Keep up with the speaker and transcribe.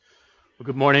Well,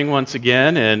 good morning once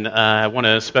again, and I want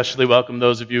to especially welcome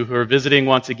those of you who are visiting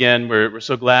once again. We're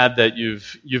so glad that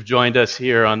you've joined us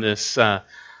here on this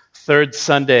third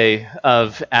Sunday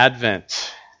of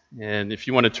Advent. And if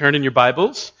you want to turn in your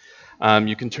Bibles,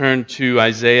 you can turn to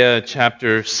Isaiah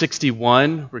chapter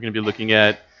 61. We're going to be looking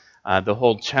at the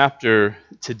whole chapter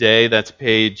today. That's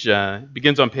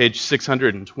begins on page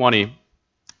 620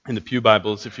 in the Pew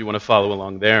Bibles if you want to follow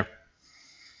along there.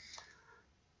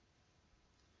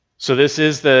 So this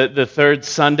is the third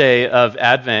Sunday of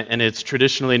Advent, and it's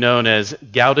traditionally known as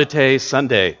Gaudete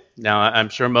Sunday. Now, I'm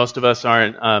sure most of us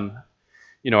aren't,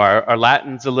 our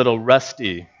Latin's a little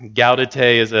rusty.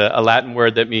 Gaudete is a Latin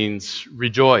word that means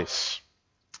rejoice.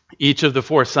 Each of the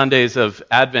 4 Sundays of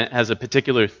Advent has a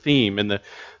particular theme, and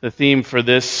the theme for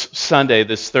this Sunday,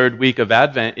 this third week of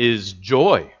Advent, is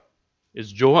joy.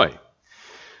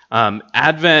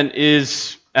 Advent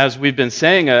is, as we've been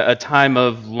saying, a time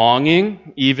of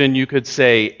longing, even you could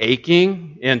say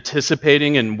aching,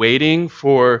 anticipating and waiting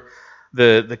for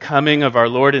the coming of our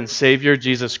Lord and Savior,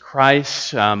 Jesus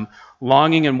Christ,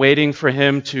 longing and waiting for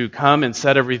Him to come and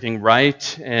set everything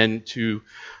right and to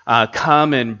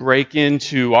come and break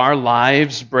into our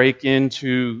lives, break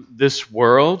into this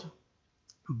world.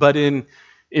 But in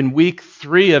week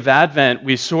 3 of Advent,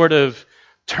 we sort of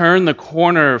turn the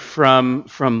corner from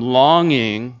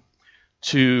longing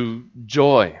to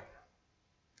joy.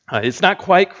 It's not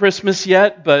quite Christmas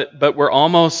yet, but we're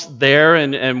almost there,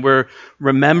 and we're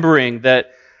remembering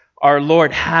that our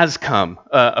Lord has come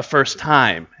a first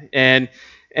time. And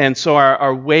so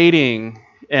our waiting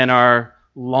and our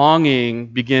longing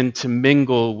begin to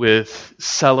mingle with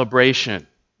celebration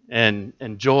and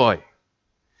joy.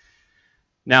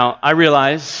 Now, I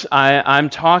realize I'm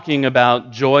talking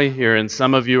about joy here, and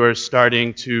some of you are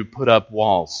starting to put up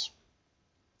walls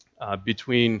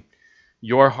between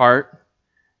your heart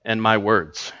and my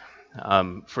words.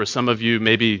 For some of you,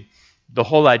 maybe the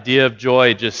whole idea of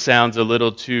joy just sounds a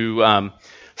little too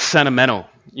sentimental.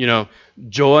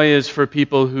 Joy is for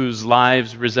people whose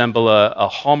lives resemble a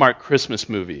Hallmark Christmas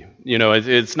movie.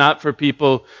 It's not for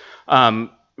people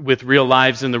with real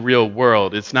lives in the real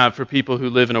world. It's not for people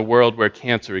who live in a world where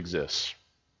cancer exists.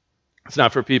 It's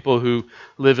not for people who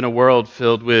live in a world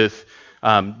filled with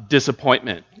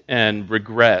disappointment and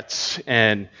regrets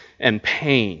and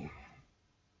pain.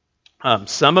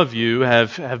 Some of you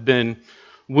have been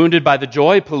wounded by the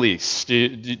joy police. Do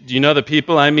you know the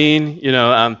people I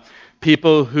mean?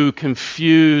 People who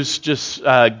confuse just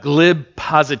glib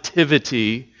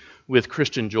positivity with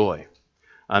Christian joy.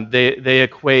 They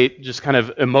equate just kind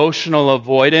of emotional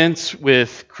avoidance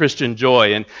with Christian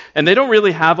joy. And they don't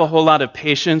really have a whole lot of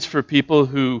patience for people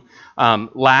who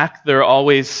lack their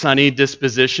always sunny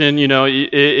disposition.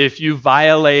 If you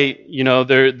violate,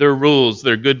 their rules,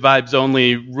 their good vibes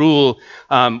only rule,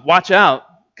 watch out,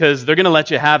 because they're going to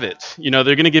let you have it. They're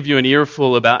going to give you an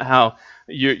earful about how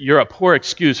you're a poor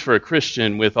excuse for a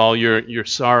Christian with all your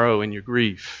sorrow and your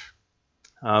grief.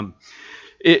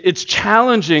 It's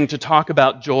challenging to talk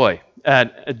about joy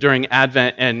during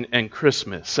Advent and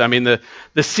Christmas. I mean, the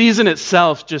season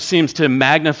itself just seems to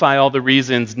magnify all the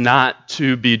reasons not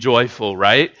to be joyful,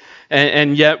 right?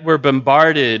 And yet we're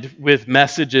bombarded with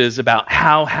messages about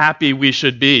how happy we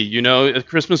should be.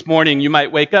 Christmas morning, you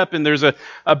might wake up and there's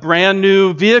a brand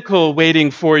new vehicle waiting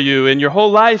for you, and your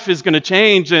whole life is going to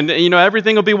change, and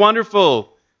everything will be wonderful.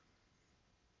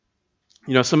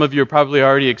 Some of you are probably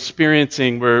already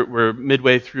experiencing, we're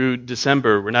midway through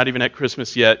December, we're not even at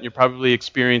Christmas yet, and you're probably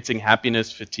experiencing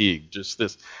happiness fatigue, just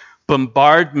this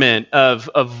bombardment of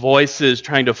voices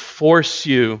trying to force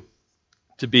you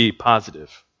to be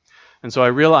positive. And so I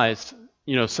realized,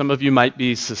 some of you might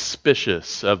be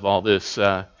suspicious of all this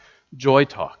joy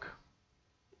talk.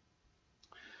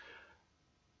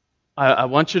 I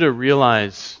want you to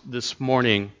realize this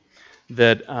morning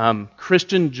that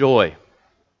Christian joy,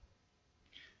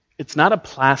 it's not a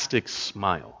plastic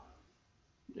smile.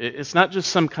 It's not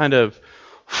just some kind of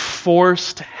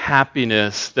forced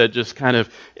happiness that just kind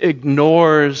of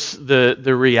ignores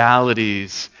the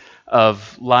realities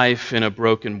of life in a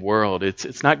broken world.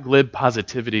 It's not glib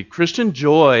positivity. Christian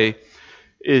joy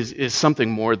is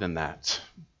something more than that.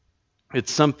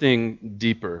 It's something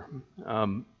deeper.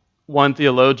 One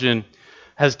theologian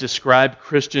has described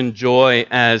Christian joy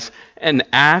as an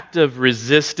act of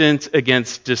resistance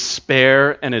against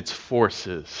despair and its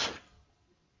forces.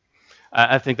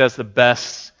 I think that's the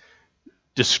best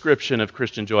description of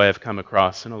Christian joy I've come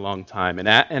across in a long time. An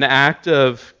act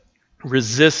of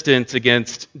resistance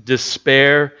against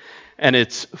despair and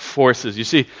its forces. You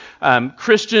see,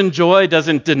 Christian joy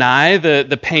doesn't deny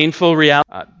the painful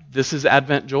reality. This is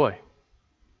Advent joy.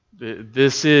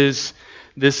 This is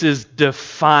This is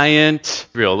defiant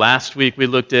Israel. Last week we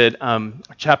looked at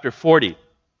chapter 40,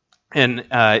 and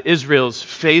Israel's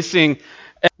facing,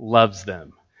 loves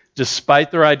them.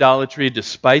 Despite their idolatry,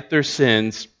 despite their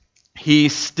sins, he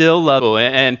still loves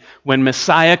them. And when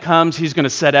Messiah comes, he's going to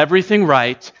set everything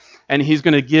right, and he's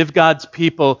going to give God's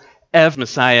people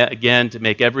Messiah again to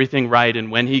make everything right.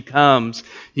 And when he comes,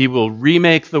 he will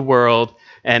remake the world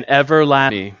and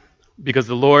everlasting, because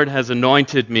the Lord has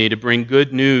anointed me to bring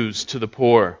good news to the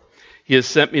poor. He has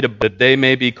sent me that they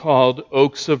may be called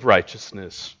oaks of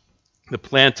righteousness, the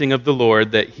planting of the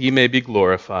Lord, that he may be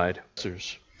glorified.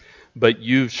 But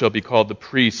you shall be called the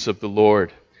priests of the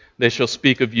Lord. They shall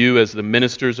speak of you as the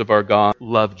ministers of our God.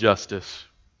 Love justice.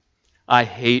 I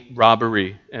hate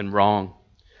robbery and wrong.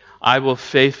 I will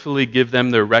faithfully give them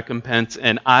their recompense,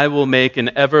 and I will make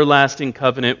an everlasting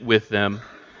covenant with them.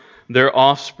 Their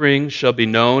offspring shall be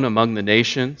known among the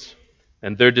nations,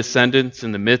 and their descendants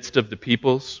in the midst of the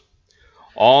peoples.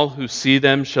 All who see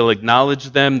them shall acknowledge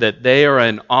them, that they are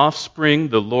an offspring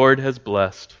the Lord has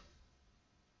blessed.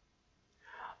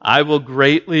 I will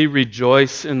greatly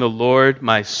rejoice in the Lord.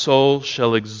 My soul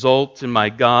shall exult in my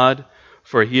God,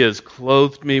 for he has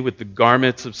clothed me with the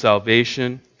garments of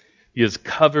salvation. He has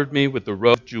covered me with the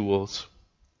robe of jewels.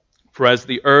 For as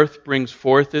the earth brings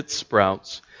forth its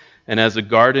sprouts, and as a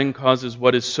garden causes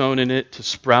what is sown in it to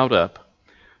sprout up,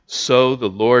 so the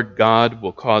Lord God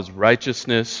will cause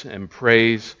righteousness and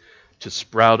praise to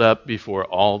sprout up before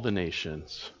all the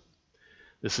nations.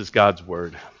 This is God's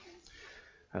word.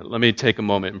 Let me take a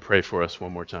moment and pray for us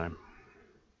one more time.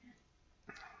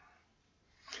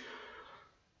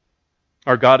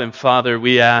 Our God and Father,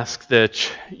 we ask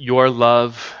that your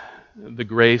love, the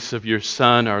grace of your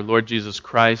Son, our Lord Jesus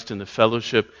Christ, and the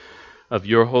fellowship of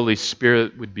your Holy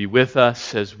Spirit would be with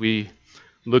us as we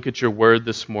look at your word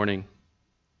this morning.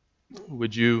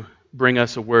 Would you bring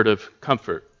us a word of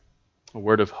comfort, a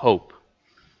word of hope,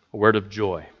 a word of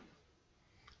joy?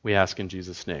 We ask in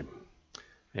Jesus' name.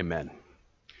 Amen.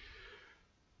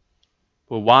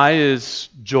 Well, why is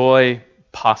joy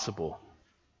possible?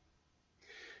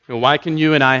 Why can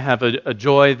you and I have a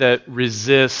joy that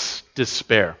resists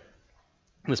despair?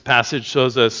 This passage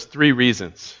shows us three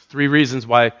reasons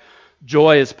why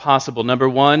joy is possible. Number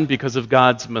one, because of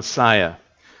God's Messiah.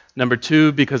 Number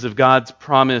two, because of God's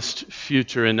promised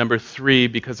future. And number three,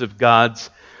 because of God's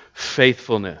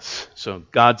faithfulness. So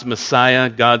God's Messiah,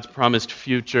 God's promised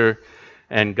future,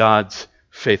 and God's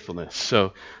faithfulness.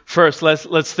 So first,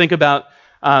 let's think about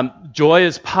joy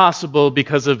is possible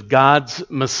because of God's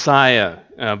Messiah,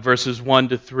 verses 1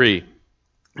 to 3.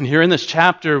 And here in this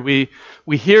chapter, we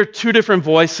hear two different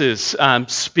voices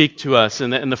speak to us.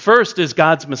 And the first is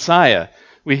God's Messiah.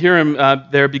 We hear him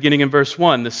there beginning in verse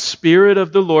 1. The Spirit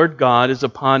of the Lord God is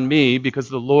upon me because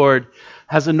the Lord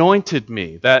has anointed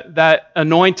me. That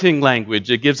anointing language,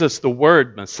 it gives us the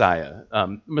word Messiah.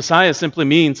 Messiah simply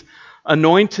means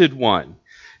anointed one.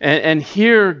 And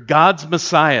here, God's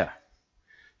Messiah,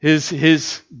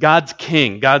 his God's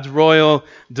King, God's royal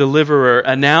deliverer,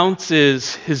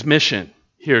 announces his mission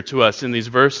here to us in these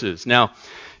verses. Now,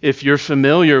 if you're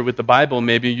familiar with the Bible,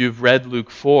 maybe you've read Luke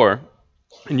 4,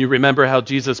 and you remember how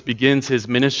Jesus begins his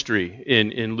ministry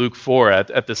in Luke 4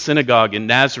 at the synagogue in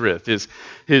Nazareth,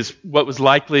 his what was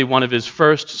likely one of his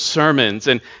first sermons,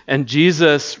 and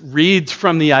Jesus reads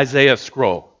from the Isaiah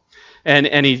scroll,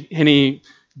 and he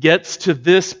gets to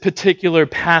this particular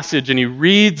passage and he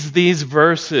reads these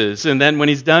verses, and then when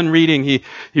he's done reading,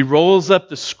 he rolls up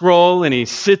the scroll and he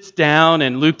sits down,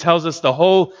 and Luke tells us the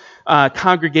whole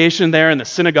congregation there in the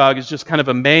synagogue is just kind of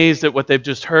amazed at what they've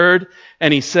just heard,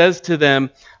 and he says to them,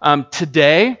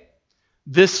 today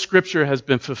this scripture has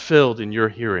been fulfilled in your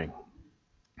hearing.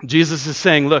 Jesus is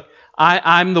saying, look,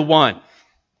 I'm the one.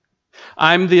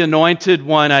 I'm the anointed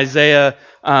one Isaiah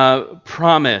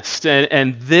promised,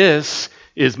 and this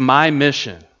is my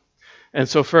mission. And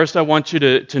so first I want you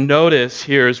to notice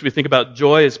here, as we think about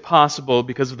joy is possible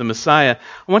because of the Messiah,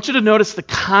 I want you to notice the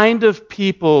kind of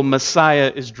people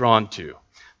Messiah is drawn to.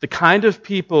 The kind of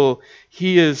people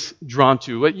he is drawn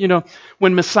to.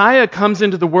 When Messiah comes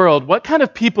into the world, what kind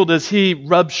of people does he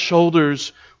rub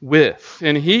shoulders with?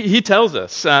 And he tells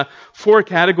us four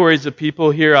categories of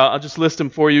people here. I'll just list them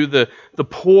for you. The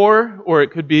poor, or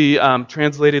it could be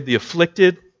translated the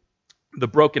afflicted, the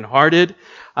brokenhearted,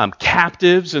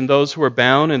 captives and those who are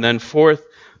bound, and then fourth,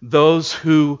 those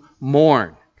who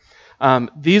mourn.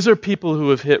 These are people who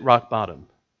have hit rock bottom.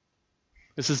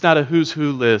 This is not a who's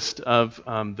who list of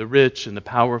the rich and the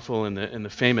powerful and the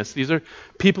famous. These are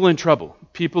people in trouble,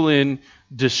 people in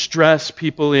distress,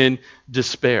 people in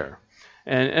despair.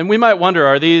 And we might wonder,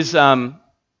 are these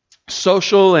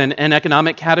social and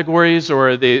economic categories,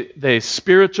 or the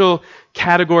spiritual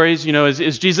categories?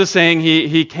 Is Jesus saying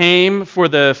he came for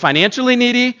the financially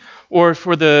needy or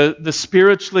for the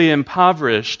spiritually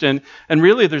impoverished? And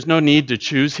really, there's no need to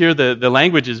choose here. The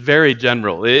language is very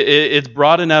general. It's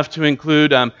broad enough to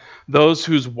include those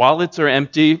whose wallets are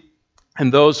empty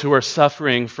and those who are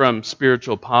suffering from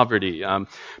spiritual poverty,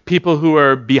 people who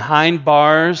are behind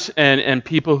bars and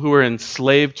people who are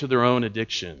enslaved to their own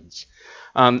addictions.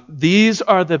 These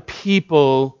are the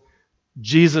people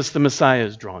Jesus the Messiah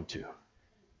is drawn to.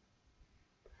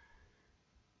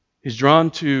 He's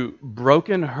drawn to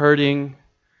broken, hurting,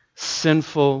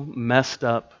 sinful, messed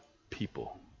up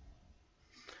people.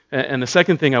 And the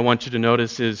second thing I want you to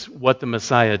notice is what the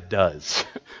Messiah does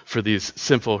for these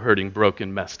sinful, hurting,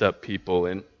 broken, messed up people.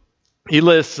 And he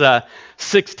lists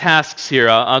 6 tasks here.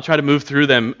 I'll try to move through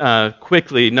them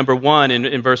quickly. Number 1,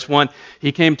 in verse 1,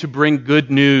 he came to bring good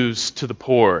news to the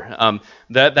poor.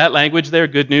 That language there,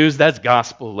 good news, that's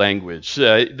gospel language.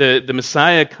 The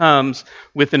Messiah comes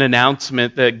with an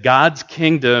announcement that God's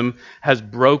kingdom has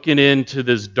broken into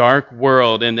this dark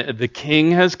world, and the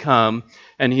King has come,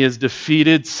 and he has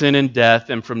defeated sin and death,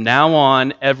 and from now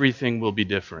on, everything will be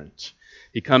different.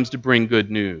 He comes to bring good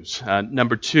news.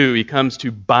 Number 2, he comes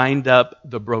to bind up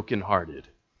the brokenhearted.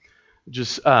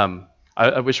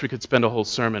 I wish we could spend a whole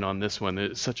sermon on this one.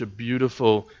 It's such a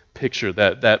beautiful picture,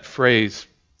 that phrase,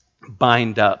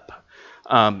 bind up.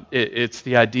 It's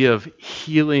the idea of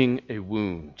healing a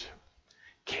wound,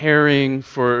 caring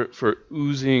for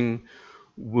oozing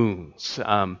wounds.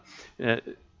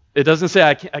 It doesn't say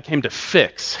I came to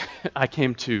fix, I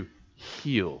came to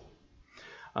heal.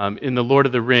 In the Lord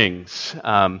of the Rings,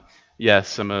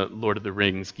 yes, I'm a Lord of the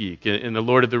Rings geek. In the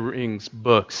Lord of the Rings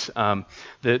books,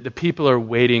 the people are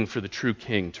waiting for the true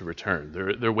king to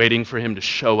return. They're waiting for him to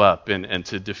show up and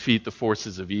to defeat the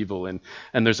forces of evil. And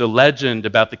there's a legend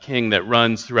about the king that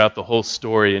runs throughout the whole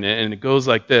story, and it goes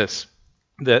like this.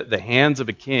 The hands of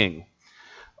a king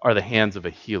are the hands of a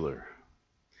healer.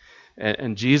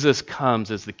 And Jesus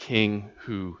comes as the king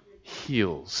who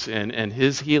heals, and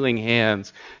his healing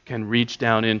hands can reach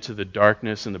down into the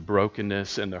darkness and the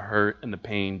brokenness and the hurt and the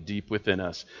pain deep within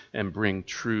us and bring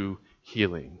true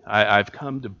healing. I've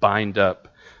come to bind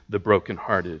up the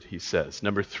brokenhearted, he says.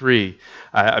 Number 3,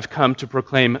 I've come to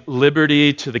proclaim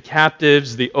liberty to the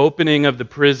captives, the opening of the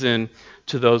prison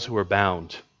to those who are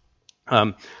bound.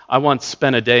 I once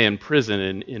spent a day in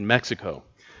prison in Mexico.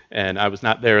 And I was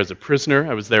not there as a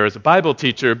prisoner. I was there as a Bible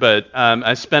teacher, but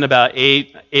I spent about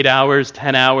 10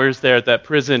 hours there at that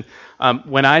prison.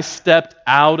 When I stepped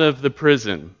out of the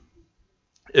prison,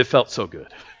 it felt so good.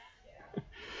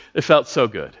 It felt so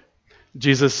good.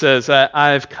 Jesus says,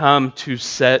 I've come to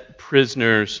set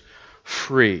prisoners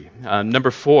free.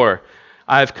 Number 4,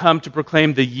 I've come to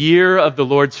proclaim the year of the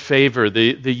Lord's favor,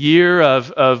 the year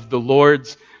of the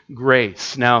Lord's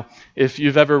grace. Now, if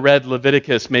you've ever read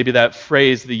Leviticus, maybe that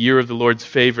phrase, the year of the Lord's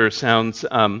favor, sounds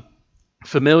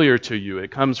familiar to you.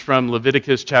 It comes from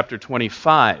Leviticus chapter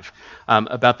 25,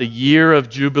 about the year of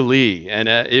Jubilee. And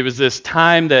it was this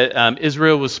time that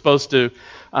Israel was supposed to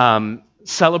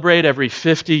celebrate every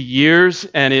 50 years,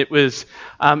 and it was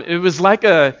like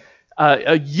a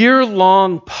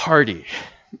year-long party,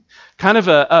 kind of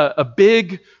a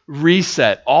big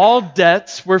reset. All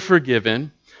debts were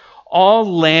forgiven.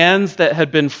 All lands that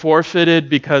had been forfeited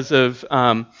because of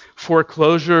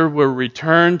foreclosure were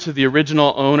returned to the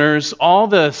original owners. All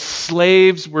the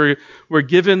slaves were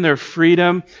given their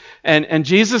freedom. And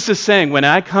Jesus is saying,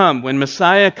 when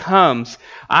Messiah comes,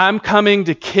 I'm coming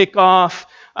to kick off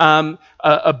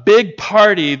a big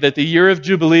party that the year of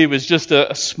Jubilee was just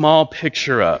a small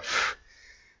picture of.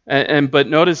 But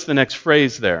notice the next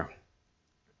phrase there,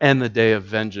 and the day of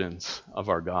vengeance of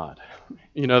our God.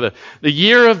 The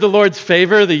year of the Lord's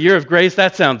favor, the year of grace,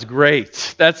 that sounds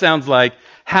great. That sounds like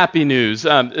happy news.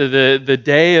 The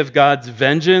day of God's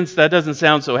vengeance, that doesn't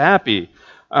sound so happy.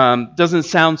 Doesn't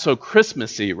sound so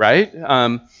Christmassy, right?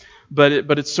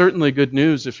 But it's certainly good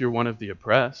news if you're one of the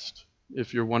oppressed,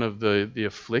 if you're one of the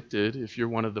afflicted, if you're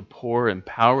one of the poor and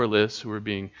powerless who are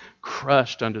being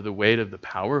crushed under the weight of the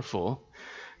powerful.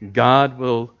 God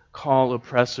will call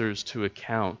oppressors to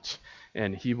account,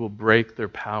 and he will break their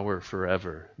power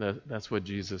forever. That's what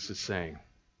Jesus is saying.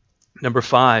 Number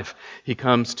 5, he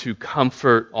comes to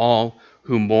comfort all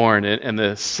who mourn. And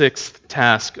the 6th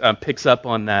task picks up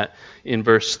on that in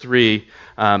verse 3.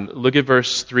 Look at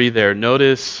verse 3 there.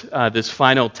 Notice this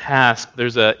final task.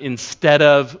 There's a instead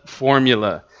of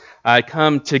formula. I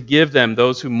come to give them,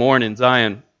 those who mourn in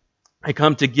Zion, I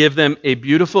come to give them a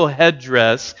beautiful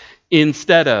headdress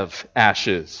instead of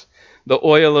ashes, the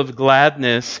oil of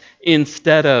gladness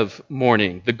instead of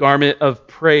mourning, the garment of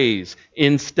praise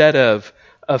instead of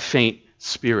a faint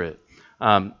spirit.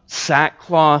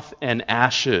 Sackcloth and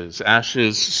ashes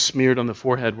smeared on the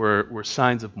forehead were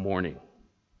signs of mourning,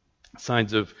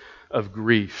 signs of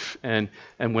grief. And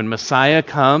when Messiah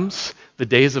comes, the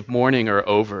days of mourning are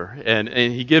over. And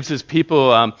he gives his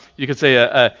people, you could say,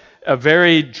 a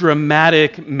very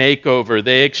dramatic makeover.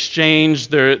 They exchange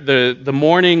the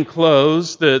mourning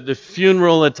clothes, the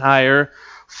funeral attire,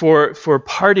 for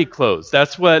party clothes.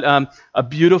 That's what a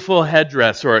beautiful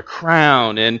headdress or a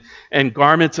crown and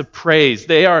garments of praise.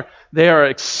 They are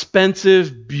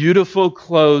expensive, beautiful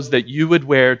clothes that you would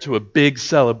wear to a big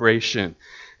celebration.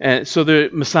 And so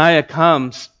the Messiah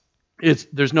comes.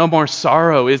 There's no more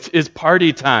sorrow. It's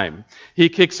party time. He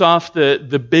kicks off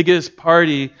the biggest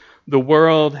party the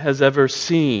world has ever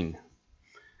seen.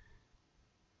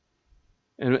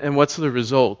 And what's the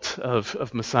result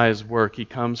of Messiah's work? He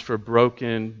comes for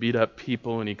broken, beat-up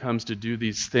people, and he comes to do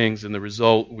these things. And the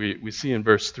result, we see in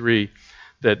verse 3,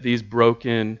 that these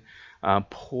broken,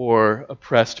 poor,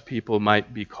 oppressed people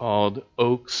might be called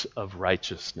oaks of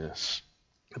righteousness,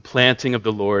 the planting of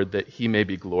the Lord, that he may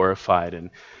be glorified.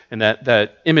 And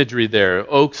that imagery there,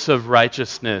 oaks of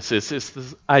righteousness, is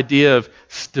this idea of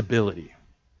stability,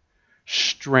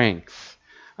 strength,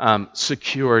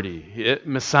 security.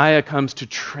 Messiah comes to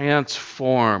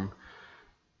transform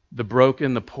the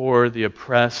broken, the poor, the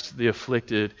oppressed, the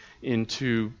afflicted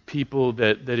into people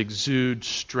that exude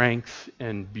strength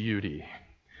and beauty,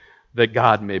 that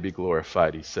God may be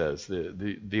glorified, he says,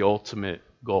 the ultimate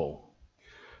goal.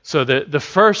 So the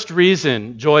first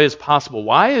reason joy is possible.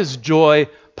 Why is joy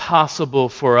possible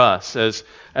for us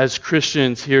as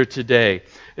Christians here today?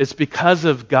 It's because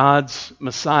of God's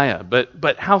Messiah.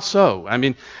 But how so? I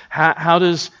mean, how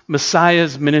does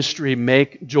Messiah's ministry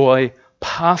make joy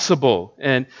possible?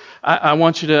 And I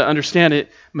want you to understand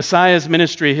it. Messiah's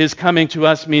ministry, his coming to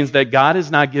us, means that God has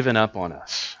not given up on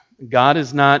us. God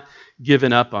has not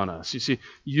given up on us. You see,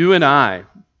 you and I,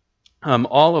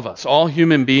 all of us, all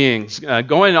human beings,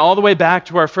 going all the way back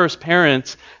to our first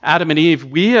parents, Adam and Eve,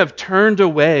 we have turned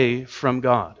away from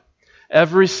God.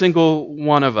 Every single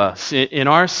one of us. In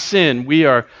our sin, we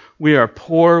are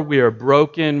poor, we are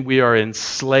broken, we are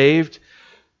enslaved.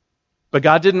 But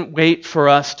God didn't wait for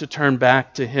us to turn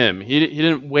back to him. He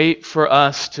didn't wait for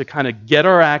us to kind of get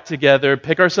our act together,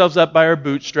 pick ourselves up by our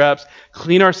bootstraps,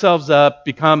 clean ourselves up,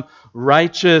 become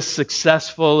righteous,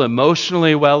 successful,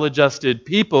 emotionally well-adjusted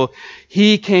people.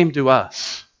 He came to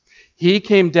us. He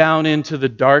came down into the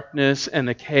darkness and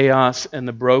the chaos and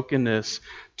the brokenness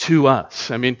to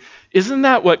us. I mean, isn't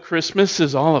that what Christmas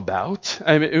is all about?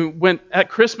 I mean, at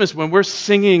Christmas, when we're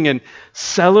singing and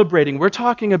celebrating, we're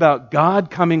talking about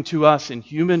God coming to us in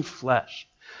human flesh.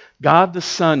 God the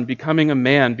Son becoming a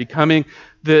man, becoming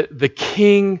the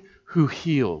King who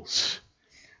heals,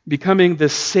 becoming the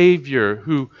Savior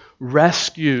who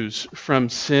rescues from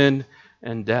sin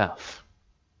and death.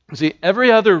 See,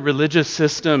 every other religious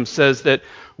system says that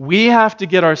we have to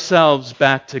get ourselves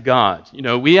back to God. You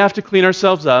know, we have to clean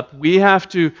ourselves up. We have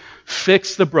to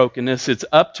fix the brokenness. It's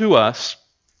up to us.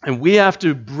 And we have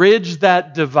to bridge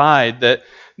that divide that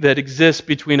exists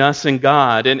between us and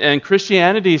God. And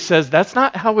Christianity says that's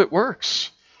not how it works.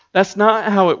 That's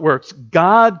not how it works.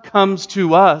 God comes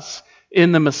to us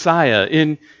in the Messiah,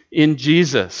 in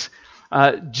Jesus.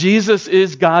 Jesus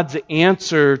is God's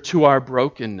answer to our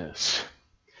brokenness.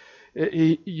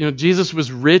 Jesus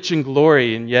was rich in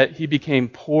glory, and yet he became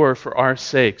poor for our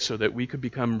sake so that we could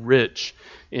become rich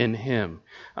in him.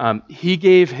 He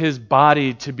gave his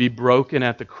body to be broken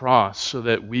at the cross so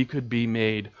that we could be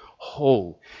made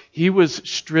whole. He was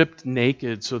stripped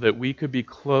naked so that we could be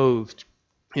clothed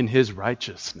in his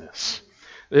righteousness.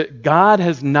 God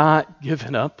has not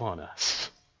given up on us.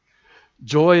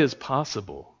 Joy is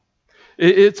possible.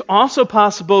 It's also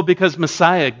possible because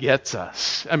Messiah gets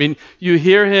us. I mean, you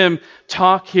hear him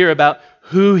talk here about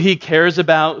who he cares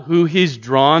about, who he's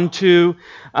drawn to.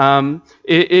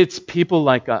 It's people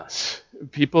like us,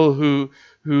 people who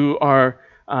are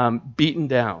beaten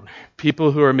down,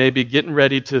 people who are maybe getting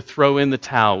ready to throw in the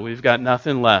towel. We've got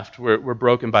nothing left. We're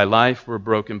broken by life. We're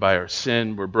broken by our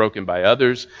sin. We're broken by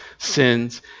others'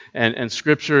 sins. And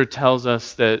Scripture tells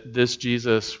us that this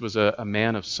Jesus was a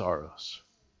man of sorrows.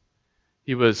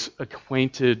 He was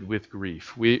acquainted with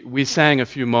grief. We sang a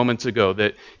few moments ago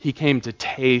that he came to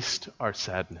taste our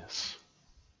sadness.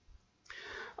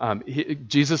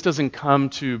 Jesus doesn't come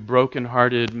to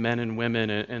brokenhearted men and women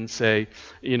and say,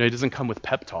 he doesn't come with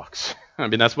pep talks. I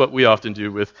mean, that's what we often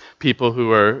do with people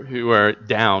who are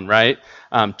down, right?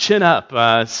 Chin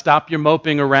up, stop your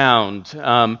moping around,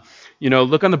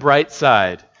 look on the bright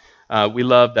side. We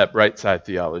love that bright side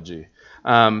theology.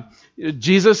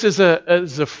 Jesus is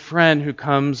a friend who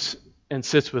comes and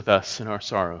sits with us in our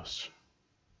sorrows.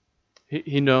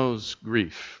 He knows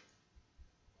grief.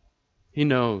 He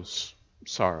knows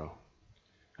sorrow.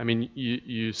 I mean,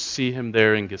 you see him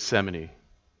there in Gethsemane,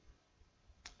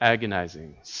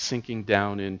 agonizing, sinking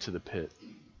down into the pit.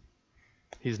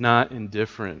 He's not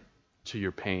indifferent to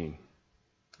your pain.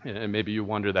 And maybe you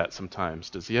wonder that sometimes.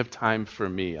 Does he have time for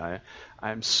me?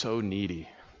 I'm so needy.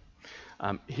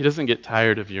 He doesn't get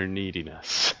tired of your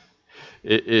neediness.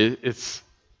 It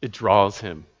draws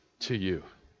him to you.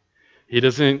 He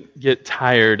doesn't get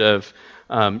tired of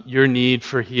your need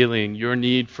for healing, your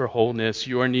need for wholeness,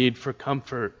 your need for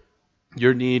comfort,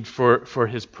 your need for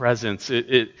his presence.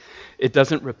 It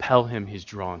doesn't repel him. He's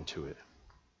drawn to it.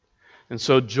 And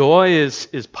so joy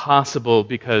is possible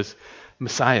because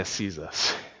Messiah sees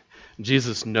us.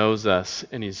 Jesus knows us,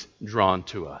 and he's drawn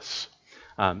to us.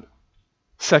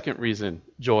 Second reason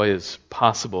joy is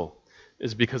possible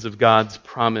is because of God's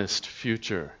promised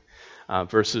future.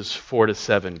 Verses 4 to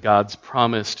 7, God's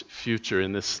promised future.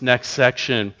 In this next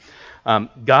section,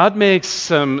 God makes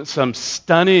some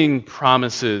stunning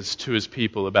promises to his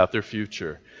people about their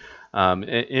future.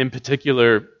 In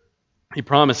particular, he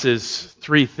promises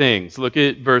three things. Look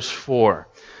at verse 4.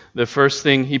 The first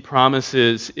thing he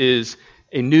promises is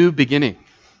a new beginning.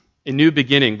 A new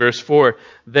beginning. Verse 4,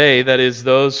 they, that is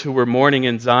those who were mourning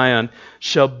in Zion,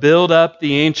 shall build up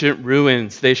the ancient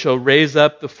ruins. They shall raise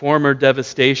up the former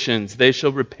devastations. They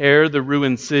shall repair the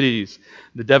ruined cities,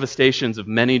 the devastations of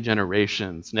many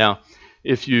generations. Now,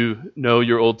 if you know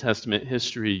your Old Testament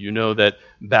history, you know that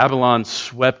Babylon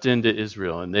swept into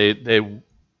Israel, and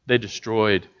they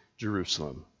destroyed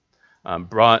Jerusalem,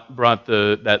 brought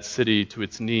that city to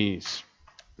its knees,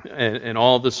 and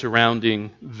all the surrounding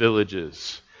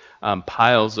villages.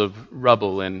 Piles of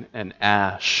rubble and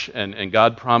ash. And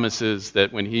God promises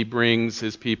that when he brings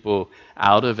his people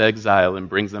out of exile and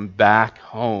brings them back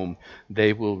home,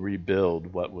 they will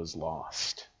rebuild what was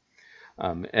lost.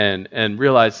 And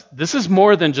realize this is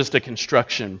more than just a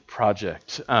construction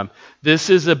project.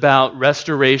 This is about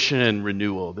restoration and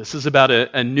renewal. This is about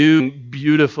a new,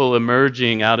 beautiful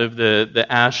emerging out of the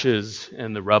ashes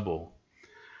and the rubble.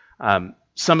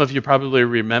 Some of you probably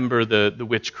remember the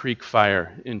Witch Creek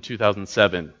fire in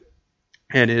 2007.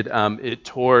 And it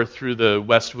tore through the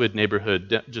Westwood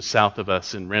neighborhood just south of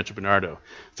us in Rancho Bernardo.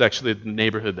 It's actually the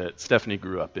neighborhood that Stephanie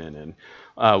grew up in.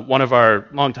 And one of our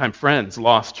longtime friends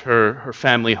lost her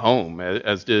family home,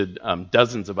 as did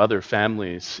dozens of other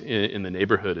families in the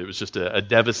neighborhood. It was just a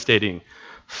devastating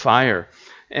fire.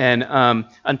 And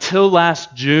until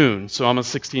last June, so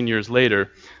almost 16 years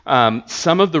later,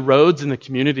 some of the roads in the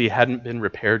community hadn't been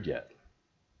repaired yet.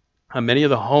 Many of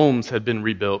the homes had been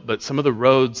rebuilt, but some of the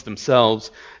roads themselves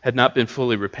had not been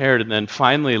fully repaired. And then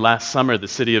finally, last summer, the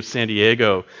city of San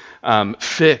Diego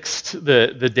fixed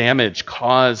the damage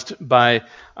caused by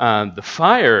the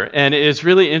fire. And it is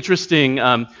really interesting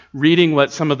reading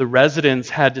what some of the residents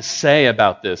had to say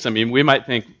about this. I mean, we might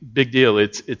think, big deal,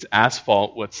 it's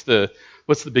asphalt, what's the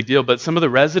big deal? But some of the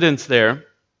residents there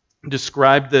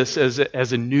described this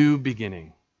as a new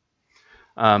beginning,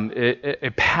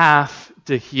 a path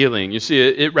to healing. You see,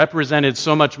 it represented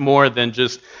so much more than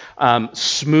just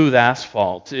smooth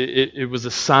asphalt. It was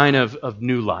a sign of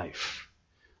new life,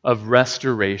 of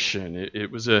restoration.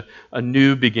 It was a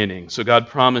new beginning. So God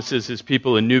promises his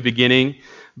people a new beginning,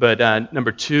 but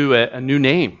number two, a new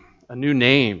name. A new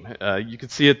name. You can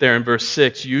see it there in verse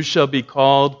 6. You shall be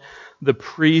called the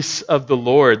priests of the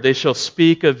Lord. They shall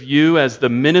speak of you as the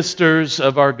ministers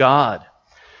of our God.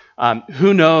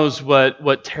 Who knows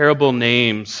what terrible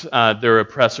names their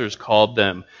oppressors called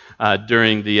them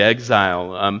during the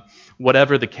exile.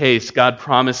 Whatever the case, God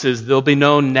promises they'll be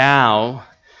known now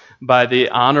by the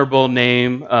honorable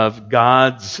name of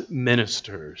God's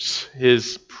ministers,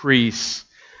 his priests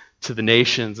to the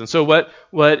nations. And so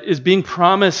what is being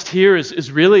promised here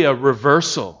is really a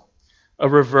reversal. A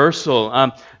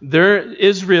reversal.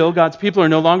 Israel, God's people, are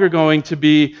no longer going to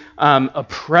be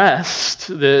oppressed.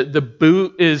 The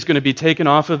boot is going to be taken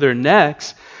off of their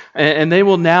necks, and they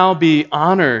will now be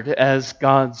honored as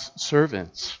God's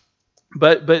servants.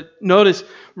 But notice,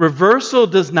 reversal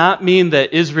does not mean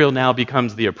that Israel now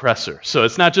becomes the oppressor. So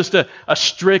it's not just a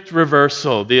strict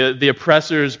reversal. The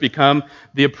oppressors become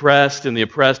the oppressed, and the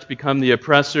oppressed become the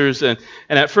oppressors. And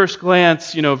at first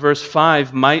glance, verse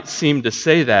 5 might seem to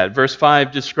say that. Verse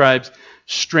 5 describes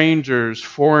strangers,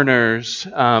 foreigners,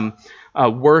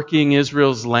 working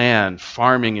Israel's land,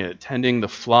 farming it, tending the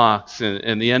flocks.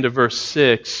 And the end of verse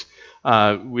 6,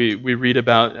 we read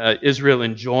about Israel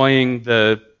enjoying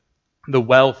the the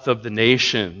wealth of the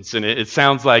nations. And it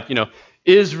sounds like,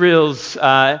 Israel's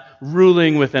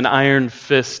ruling with an iron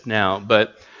fist now.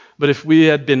 But if we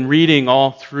had been reading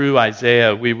all through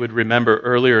Isaiah, we would remember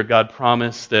earlier God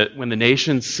promised that when the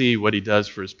nations see what he does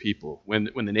for his people, when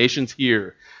the nations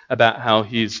hear about how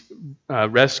he's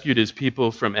rescued his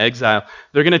people from exile,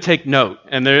 they're going to take note,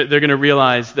 and they're going to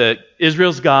realize that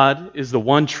Israel's God is the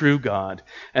one true God,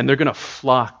 and they're going to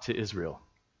flock to Israel.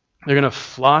 They're going to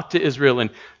flock to Israel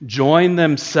and join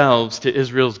themselves to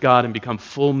Israel's God and become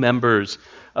full members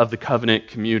of the covenant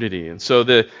community. And so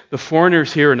the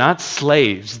foreigners here are not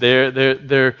slaves.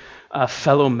 They're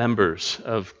fellow members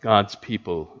of God's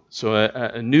people. So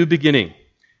a new beginning,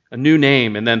 a new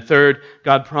name. And then third,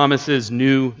 God promises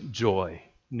new joy.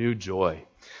 New joy.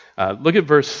 Look at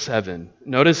verse 7.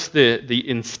 Notice the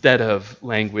instead of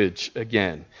language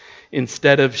again.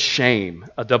 Instead of shame,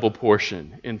 a double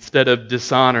portion. Instead of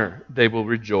dishonor, they will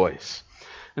rejoice.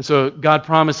 And so God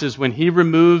promises when he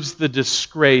removes the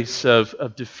disgrace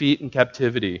of defeat and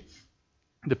captivity,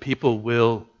 the people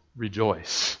will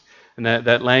rejoice. And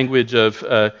that language of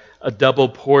a double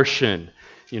portion,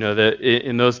 that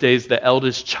in those days the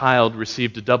eldest child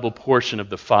received a double portion of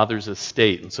the father's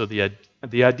estate. And so the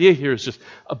idea here is just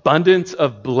abundance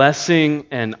of blessing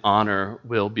and honor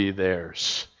will be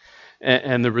theirs.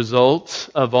 And the result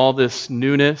of all this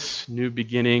newness, new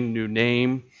beginning, new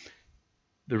name,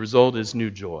 the result is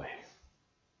new joy.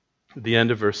 At the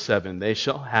end of verse 7, they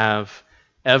shall have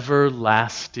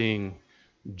everlasting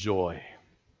joy.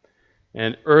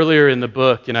 And earlier in the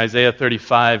book, in Isaiah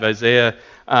 35,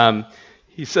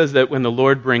 he says that when the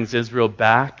Lord brings Israel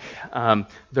back,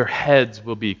 their heads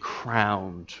will be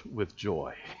crowned with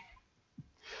joy.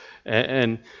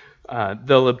 And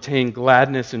they'll obtain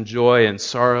gladness and joy, and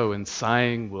sorrow and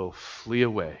sighing will flee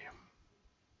away.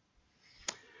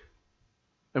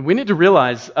 And we need to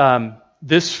realize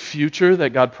this future that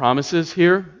God promises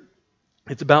here,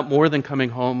 it's about more than coming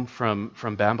home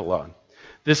from Babylon.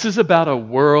 This is about a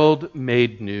world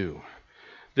made new.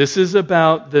 This is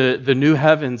about the new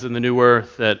heavens and the new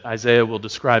earth that Isaiah will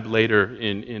describe later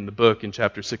in the book in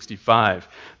chapter 65.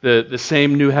 The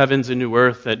same new heavens and new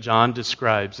earth that John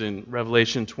describes in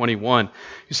Revelation 21.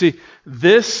 You see,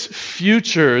 this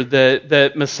future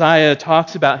that Messiah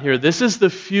talks about here, this is the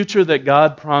future that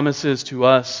God promises to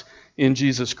us in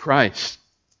Jesus Christ.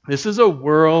 This is a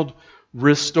world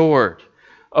restored,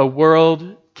 a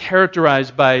world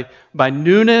characterized by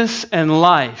newness and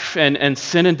life, and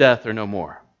sin and death are no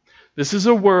more. This is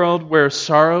a world where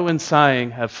sorrow and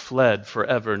sighing have fled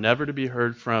forever, never to be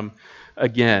heard from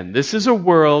again. This is a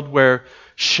world where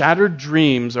shattered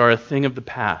dreams are a thing of the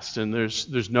past, and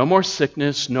there's no more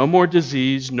sickness, no more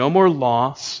disease, no more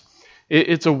loss.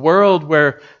 It's a world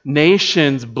where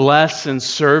nations bless and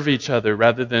serve each other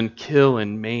rather than kill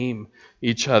and maim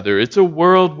each other. It's a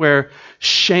world where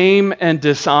shame and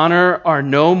dishonor are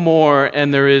no more,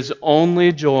 and there is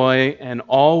only joy and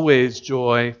always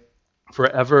joy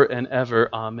forever and ever.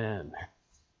 Amen.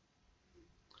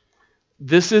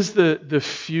 This is the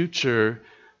future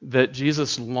that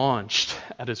Jesus launched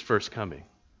at his first coming.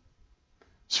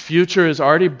 This future is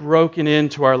already broken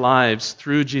into our lives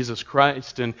through Jesus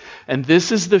Christ, and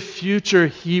this is the future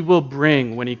he will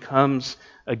bring when he comes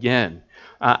again.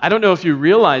 I don't know if you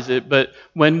realize it, but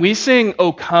when we sing,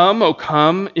 O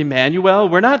come, Emmanuel,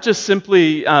 we're not just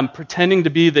simply pretending to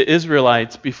be the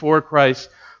Israelites before Christ's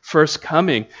first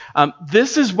coming.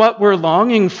 This is what we're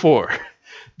longing for.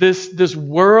 This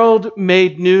world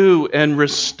made new and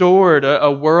restored, a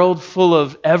world full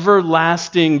of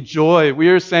everlasting joy. We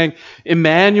are saying,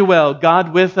 Emmanuel,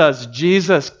 God with us,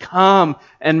 Jesus, come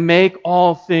and make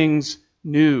all things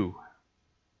new.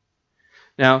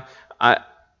 Now,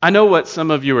 I know what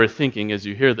some of you are thinking as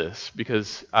you hear this,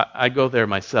 because I go there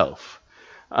myself.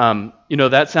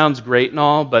 That sounds great and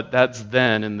all, but that's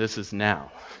then and this is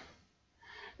now.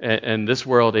 And this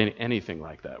world ain't anything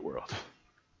like that world.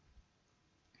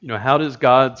 How does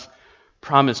God's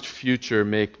promised future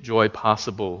make joy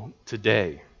possible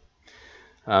today?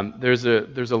 There's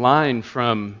a line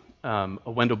from a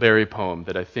Wendell Berry poem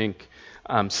that I think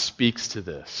speaks to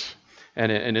this.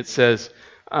 And it says,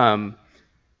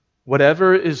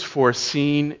 whatever is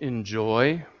foreseen in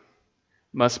joy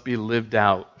must be lived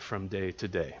out from day to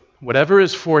day. Whatever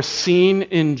is foreseen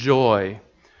in joy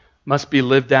must be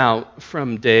lived out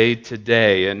from day to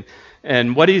day.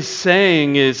 And what he's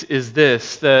saying is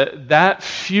this, that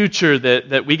future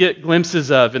that we get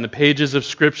glimpses of in the pages of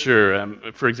Scripture,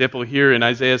 for example, here in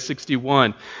Isaiah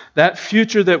 61, that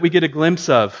future that we get a glimpse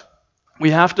of,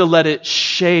 we have to let it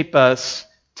shape us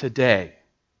today,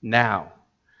 now.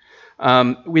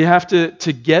 We have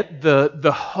to get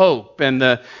the hope and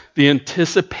the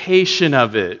anticipation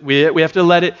of it. We have to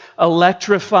let it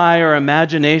electrify our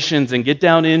imaginations and get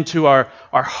down into our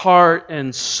heart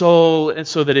and soul, and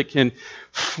so that it can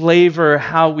flavor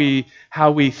how we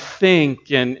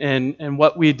think and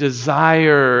what we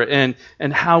desire and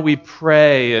how we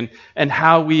pray and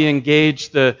how we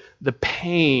engage the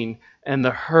pain and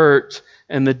the hurt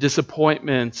and the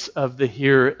disappointments of the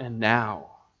here and now.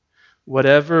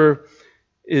 Whatever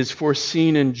is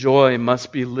foreseen in joy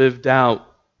must be lived out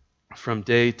from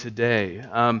day to day.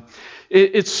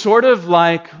 It's sort of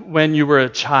like when you were a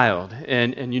child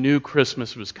and you knew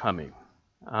Christmas was coming.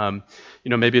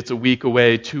 Maybe it's a week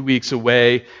away, 2 weeks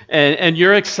away, and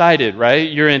you're excited,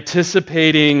 right? You're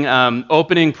anticipating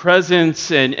opening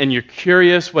presents, and you're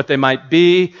curious what they might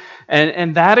be.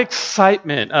 And that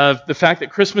excitement of the fact that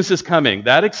Christmas is coming,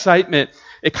 that excitement,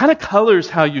 it kind of colors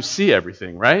how you see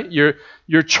everything, right?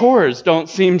 Your chores don't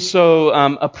seem so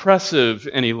oppressive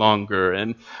any longer,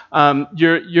 and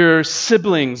your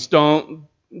siblings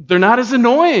they're not as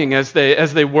annoying as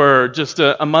they were just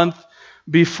a month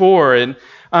before, and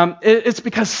it's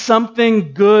because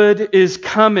something good is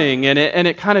coming, and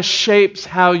it kind of shapes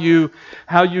how you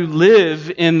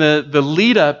live in the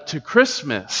lead up to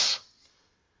Christmas.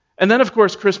 And then, of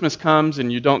course, Christmas comes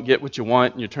and you don't get what you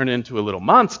want and you turn into a little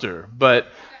monster. But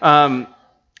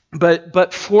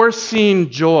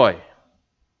foreseen joy,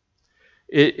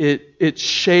 it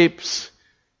shapes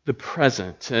the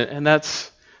present, and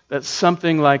that's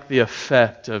something like the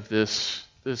effect of this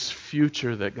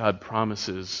future that God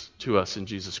promises to us in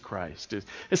Jesus Christ.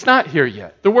 It's not here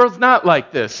yet. The world's not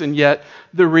like this, and yet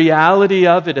the reality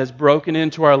of it has broken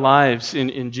into our lives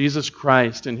in Jesus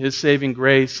Christ and His saving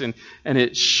grace, and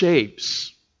it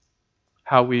shapes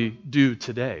how we do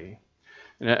today.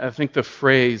 And I think the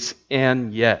phrase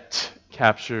 "and yet"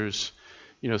 captures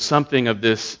something of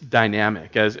this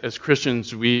dynamic. As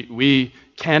Christians, we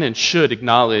can and should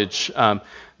acknowledge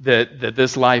that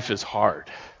this life is hard.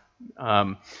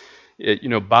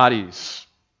 Bodies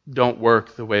don't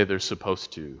work the way they're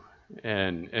supposed to,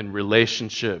 and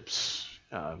relationships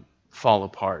fall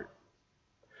apart.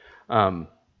 God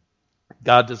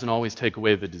doesn't always take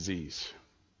away the disease.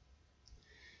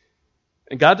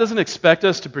 And God doesn't expect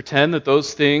us to pretend that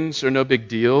those things are no big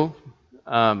deal.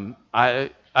 I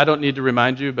don't need to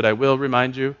remind you, but I will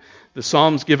remind you. The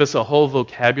Psalms give us a whole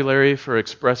vocabulary for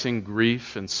expressing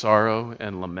grief and sorrow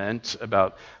and lament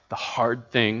about the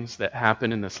hard things that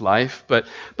happen in this life. But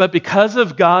because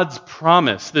of God's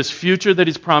promise, this future that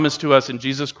He's promised to us in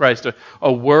Jesus Christ,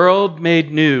 a world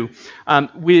made new,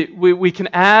 we can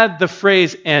add the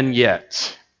phrase "and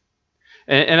yet."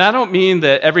 And I don't mean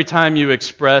that every time you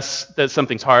express that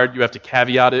something's hard, you have to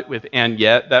caveat it with "and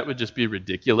yet." That would just be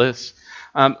ridiculous.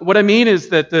 What I mean is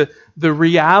that the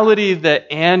reality that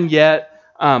 "and yet"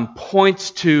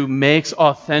 points to makes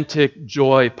authentic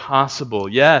joy possible.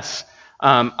 Yes,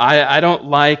 I don't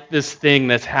like this thing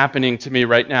that's happening to me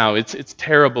right now. It's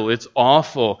terrible. It's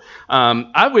awful.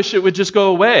 I wish it would just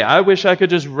go away. I wish I could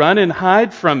just run and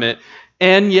hide from it.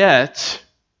 And yet,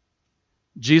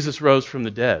 Jesus rose from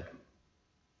the dead.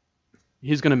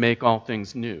 He's going to make all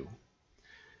things new.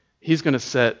 He's going to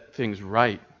set things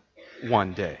right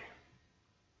one day.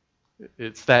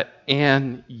 It's that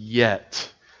 "and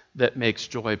yet" that makes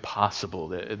joy possible,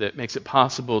 that makes it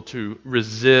possible to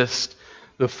resist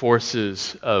the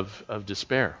forces of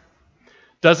despair.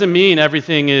 Doesn't mean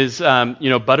everything is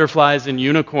butterflies and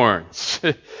unicorns.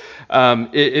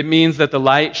 It means that the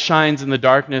light shines in the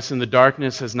darkness, and the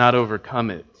darkness has not overcome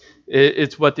it.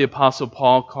 It's what the Apostle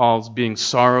Paul calls being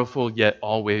sorrowful yet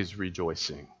always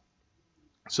rejoicing.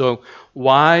 So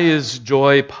why is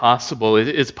joy possible?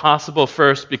 It's possible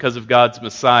first because of God's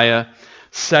Messiah,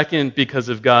 second because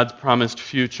of God's promised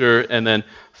future, and then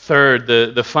third,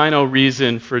 the final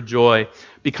reason for joy,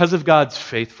 because of God's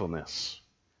faithfulness.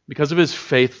 Because of His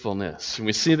faithfulness. And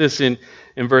we see this in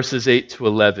verses 8 to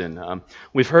 11.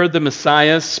 We've heard the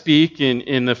Messiah speak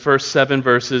in the first 7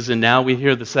 verses, and now we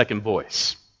hear the second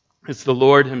voice. It's the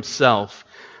Lord Himself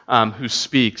who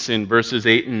speaks in verses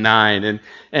 8 and 9.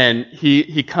 And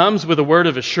he comes with a word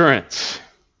of assurance.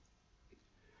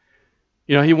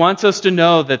 He wants us to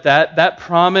know that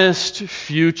promised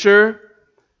future,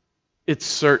 it's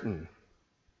certain.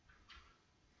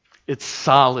 It's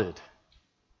solid.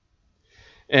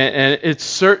 And it's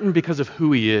certain because of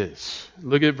who He is.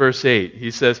 Look at verse 8.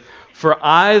 He says, "For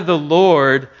I, the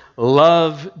Lord,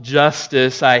 love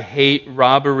justice. I hate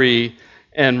robbery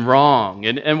and wrong."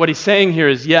 And what he's saying here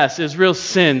is, yes, Israel's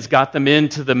sins got them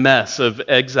into the mess of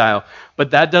exile,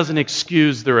 but that doesn't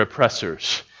excuse their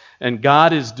oppressors. And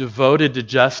God is devoted to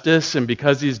justice, and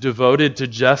because he's devoted to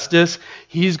justice,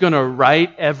 he's going to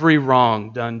right every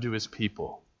wrong done to his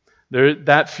people.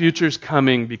 That future's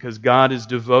coming because God is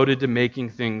devoted to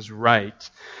making things right.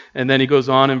 And then he goes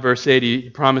on in verse 8, he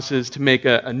promises to make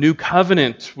a new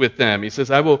covenant with them. He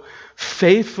says, I will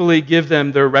faithfully give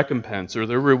them their recompense or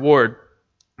their reward,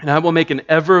 and I will make an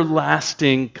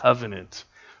everlasting covenant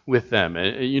with them.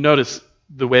 And you notice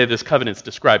the way this covenant's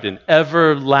described, an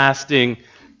everlasting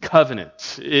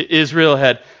covenant. Israel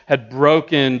had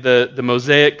broken the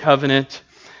Mosaic covenant,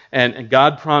 and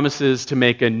God promises to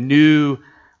make a new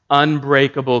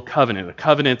unbreakable covenant. A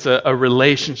covenant's a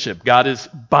relationship. God is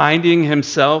binding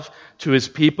himself to his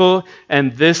people,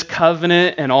 and this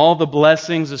covenant and all the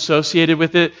blessings associated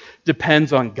with it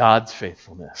depends on God's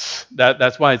faithfulness.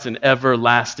 That's why it's an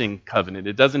everlasting covenant.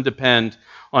 It doesn't depend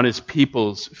on his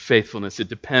people's faithfulness. It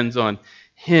depends on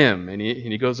him. And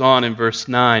he goes on in verse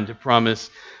 9 to promise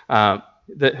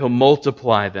that he'll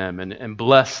multiply them and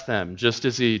bless them, just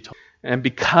as he told. And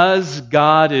because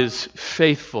God is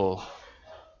faithful,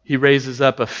 he raises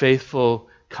up a faithful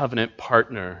covenant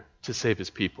partner to save his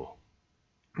people.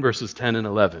 Verses 10 and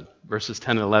 11.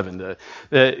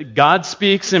 God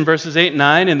speaks in verses 8 and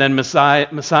 9, and then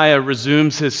Messiah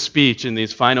resumes his speech in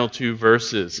these final two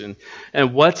verses.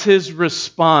 And what's his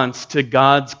response to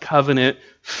God's covenant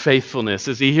faithfulness?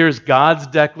 As he hears God's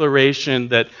declaration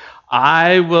that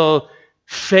I will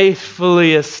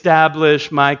faithfully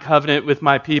establish my covenant with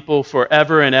my people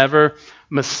forever and ever,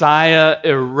 Messiah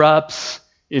erupts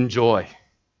in joy.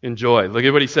 In joy. Look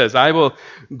at what he says. I will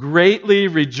greatly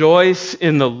rejoice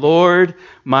in the Lord.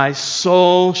 My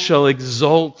soul shall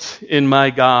exult in my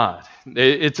God.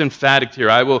 It's emphatic here.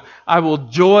 I will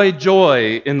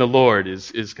joy in the Lord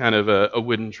is kind of a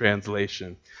wooden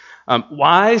translation.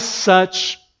 Why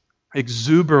such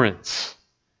exuberance?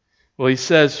 Well, he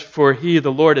says, for he,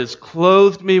 the Lord, has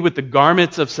clothed me with the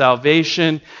garments of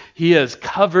salvation. He has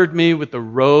covered me with the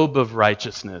robe of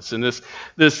righteousness. And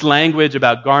this language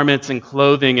about garments and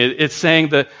clothing, it's saying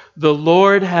that the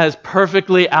Lord has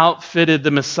perfectly outfitted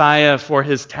the Messiah for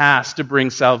his task to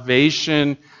bring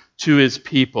salvation to his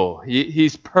people.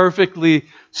 He's perfectly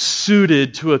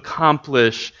suited to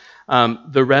accomplish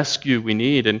the rescue we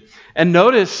need. And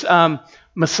notice,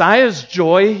 Messiah's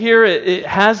joy here, it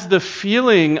has the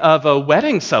feeling of a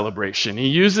wedding celebration. He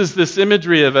uses this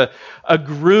imagery of a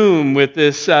groom with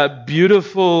this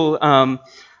beautiful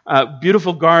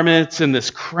garments and this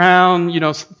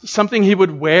crown, something he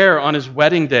would wear on his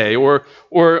wedding day. Or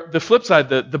the flip side,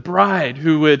 the bride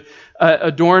who would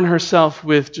adorn herself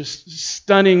with just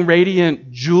stunning,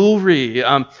 radiant jewelry.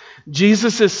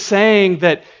 Jesus is saying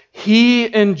that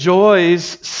he enjoys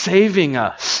saving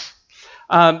us.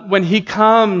 When he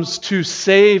comes to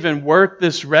save and work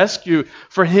this rescue,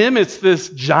 for him it's this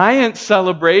giant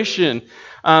celebration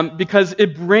because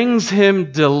it brings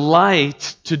him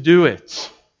delight to do it.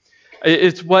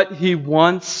 It's what he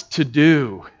wants to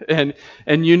do. And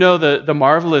the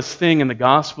marvelous thing in the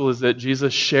gospel is that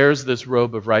Jesus shares this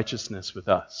robe of righteousness with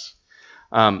us.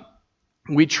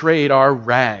 We trade our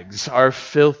rags, our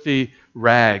filthy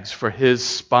rags, for his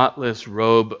spotless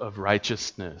robe of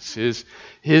righteousness.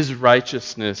 His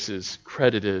righteousness is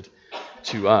credited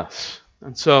to us.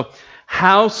 And so,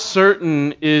 how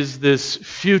certain is this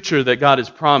future that God has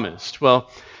promised? Well,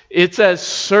 it's as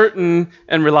certain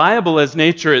and reliable as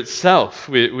nature itself,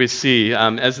 we see,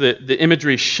 as the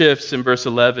imagery shifts in verse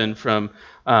 11 from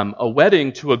a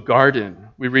wedding to a garden.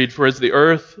 We read, for as the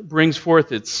earth brings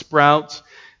forth its sprouts,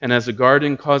 and as a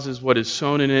garden causes what is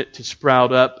sown in it to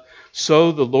sprout up,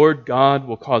 so the Lord God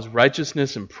will cause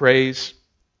righteousness and praise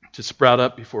to sprout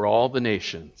up before all the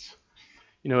nations.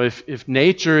 If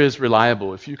nature is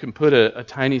reliable, if you can put a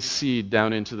tiny seed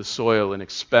down into the soil and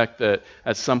expect that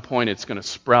at some point it's going to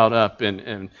sprout up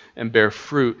and bear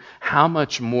fruit, how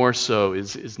much more so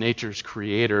is nature's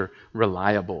creator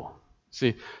reliable?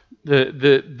 See,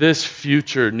 this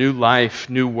future, new life,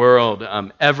 new world,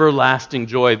 everlasting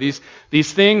joy,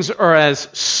 these things are as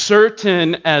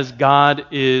certain as God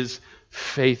is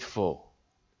faithful.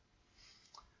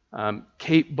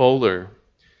 Kate Bowler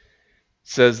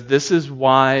says this is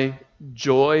why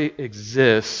joy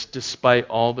exists despite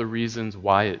all the reasons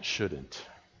why it shouldn't.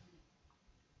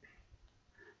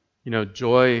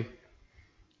 Joy,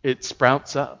 it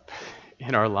sprouts up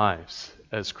in our lives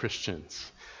as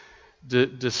Christians.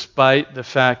 Despite the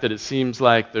fact that it seems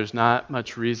like there's not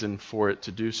much reason for it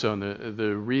to do so. And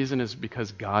the reason is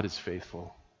because God is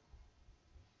faithful.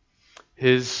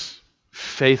 His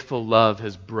faithful love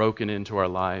has broken into our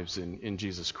lives in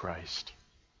Jesus Christ.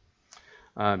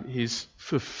 He's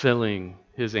fulfilling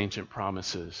his ancient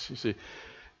promises. You see,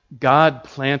 God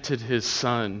planted his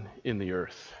Son in the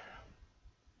earth,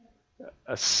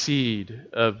 a seed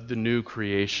of the new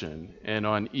creation. And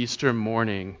on Easter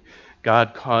morning,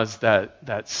 God caused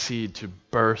that seed to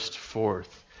burst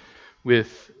forth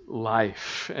with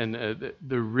life. And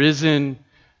the risen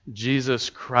Jesus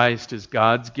Christ is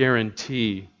God's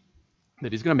guarantee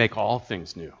that he's going to make all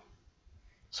things new.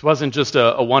 This wasn't just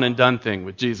a one and done thing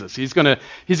with Jesus. He's going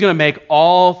to make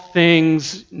all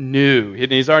things new.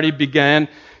 And he's already begun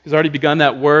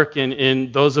that work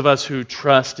in those of us who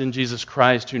trust in Jesus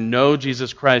Christ, who know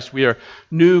Jesus Christ. We are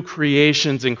new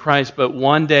creations in Christ, but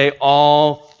one day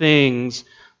all things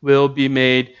will be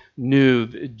made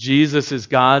new. Jesus is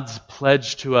God's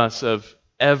pledge to us of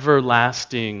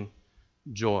everlasting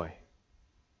joy.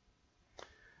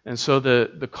 And so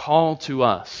the call to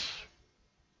us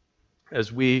as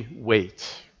we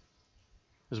wait,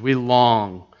 as we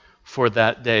long for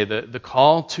that day, the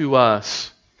call to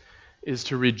us is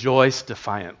to rejoice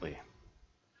defiantly.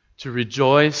 To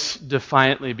rejoice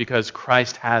defiantly because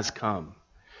Christ has come.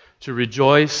 To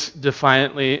rejoice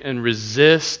defiantly and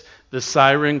resist the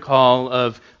siren call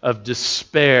of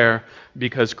despair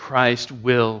because Christ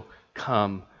will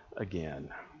come again.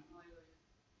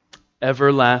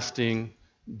 Everlasting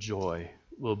joy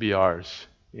will be ours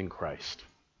in Christ.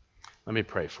 Let me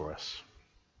pray for us.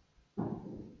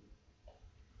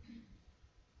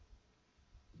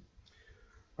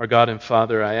 Our God and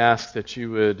Father, I ask that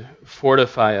you would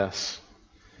fortify us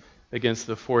against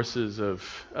the forces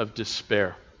of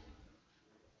despair.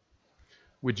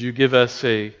 Would you give us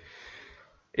a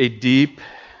deep,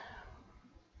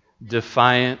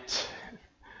 defiant,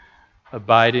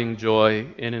 abiding joy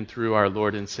in and through our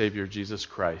Lord and Savior Jesus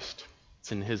Christ.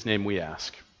 It's in his name we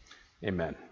ask. Amen.